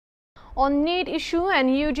On Neet issue and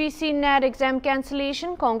Ugc-Net exam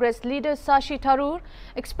cancellation, Congress leader Shashi Tharoor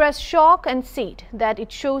expressed shock and said that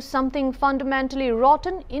it shows something fundamentally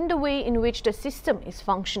rotten in the way in which the system is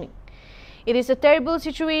functioning. It is a terrible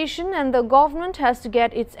situation and the government has to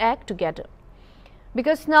get its act together.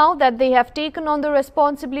 Because now that they have taken on the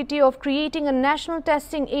responsibility of creating a national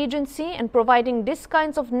testing agency and providing these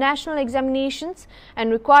kinds of national examinations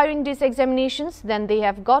and requiring these examinations, then they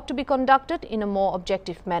have got to be conducted in a more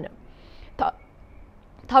objective manner.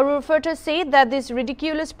 Tharoor further said that this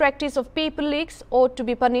ridiculous practice of paper leaks ought to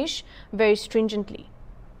be punished very stringently.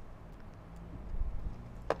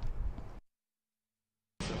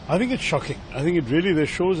 I think it's shocking. I think it really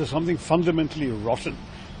shows us something fundamentally rotten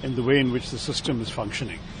in the way in which the system is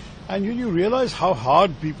functioning. And you realize how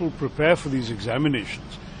hard people prepare for these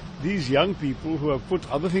examinations. These young people who have put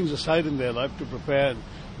other things aside in their life to prepare and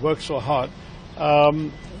work so hard,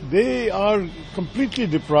 they are completely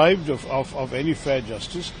deprived of any fair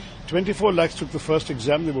justice. 24 lakhs took the first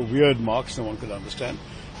exam. They were weird marks, no one could understand.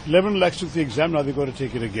 11 lakhs took the exam, now they've got to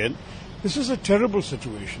take it again. This is a terrible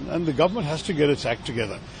situation, and the government has to get its act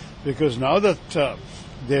together, because now that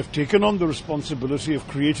they have taken on the responsibility of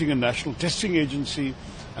creating a national testing agency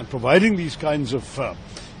and providing these kinds of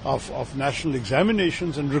national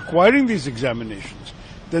examinations and requiring these examinations,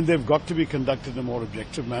 then they've got to be conducted in a more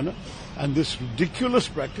objective manner. And this ridiculous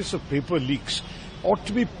practice of paper leaks ought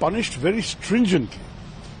to be punished very stringently,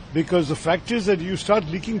 because the fact is that you start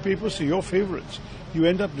leaking papers to your favorites, you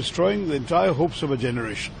end up destroying the entire hopes of a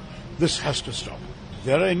generation. This has to stop. If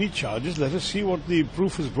there are any charges, let us see what the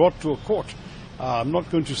proof is brought to a court. I'm not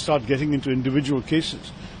going to start getting into individual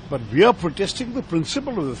cases, but we are protesting the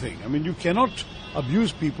principle of the thing. I mean, you cannot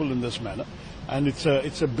abuse people in this manner, and it's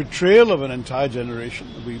a betrayal of an entire generation.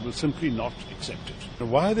 We will simply not accept it.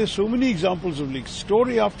 Why are there so many examples of leaks?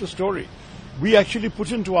 Story after story. We actually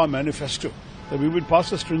put into our manifesto that we would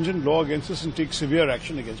pass a stringent law against this and take severe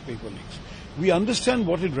action against paper leaks. We understand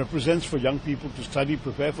what it represents for young people to study,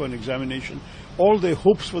 prepare for an examination, all their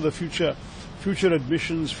hopes for the future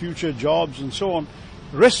admissions, future jobs and so on,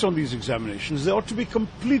 rest on these examinations. They ought to be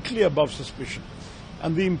completely above suspicion.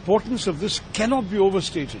 And the importance of this cannot be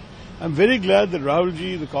overstated. I'm very glad that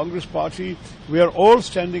Rahulji, the Congress party, we are all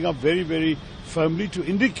standing up very, very firmly to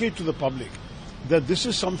indicate to the public that this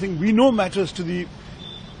is something we know matters to the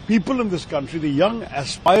people in this country, the young,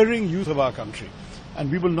 aspiring youth of our country, and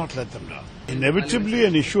we will not let them down. Inevitably,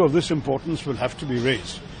 an issue of this importance will have to be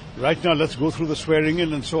raised. Right now, let's go through the swearing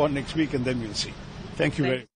in and so on next week, and then we'll see. Thank you very much.